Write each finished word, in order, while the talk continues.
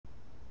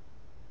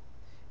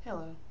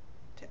Hello.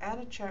 To add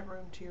a chat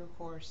room to your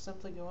course,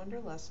 simply go under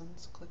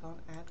Lessons, click on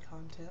Add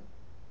Content,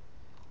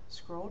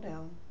 scroll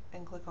down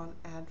and click on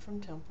Add from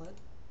Template.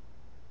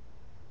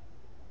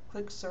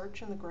 Click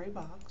Search in the gray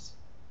box,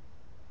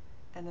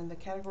 and in the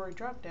category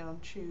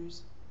drop-down,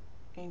 choose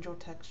Angel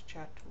Text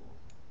Chat Tool.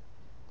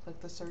 Click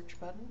the Search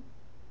button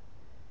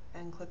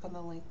and click on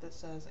the link that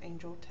says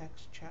Angel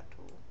Text Chat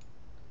Tool.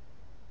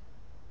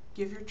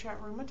 Give your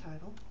chat room a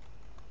title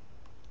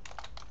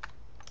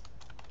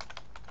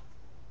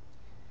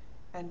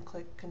and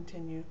click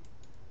Continue.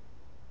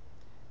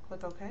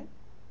 Click OK.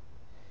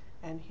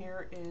 And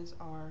here is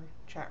our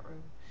chat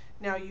room.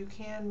 Now you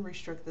can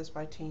restrict this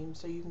by team,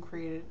 so you can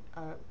create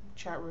a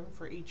chat room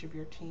for each of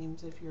your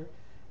teams. If you're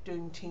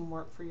doing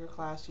teamwork for your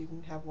class, you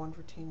can have one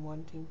for team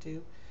 1, team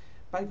 2,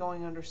 by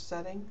going under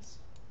Settings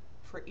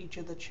for each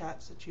of the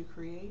chats that you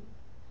create,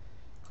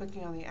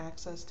 clicking on the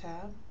Access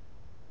tab,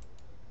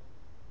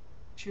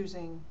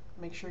 choosing,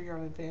 make sure you're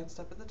on Advanced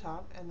up at the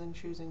top, and then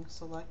choosing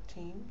Select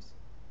Teams,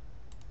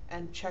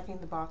 and checking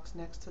the box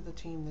next to the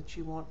team that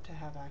you want to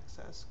have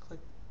access.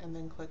 And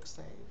then click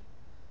Save.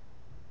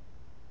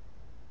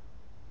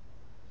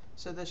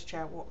 So this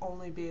chat will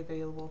only be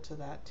available to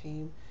that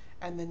team,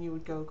 and then you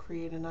would go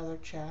create another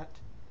chat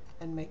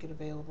and make it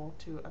available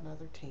to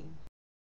another team.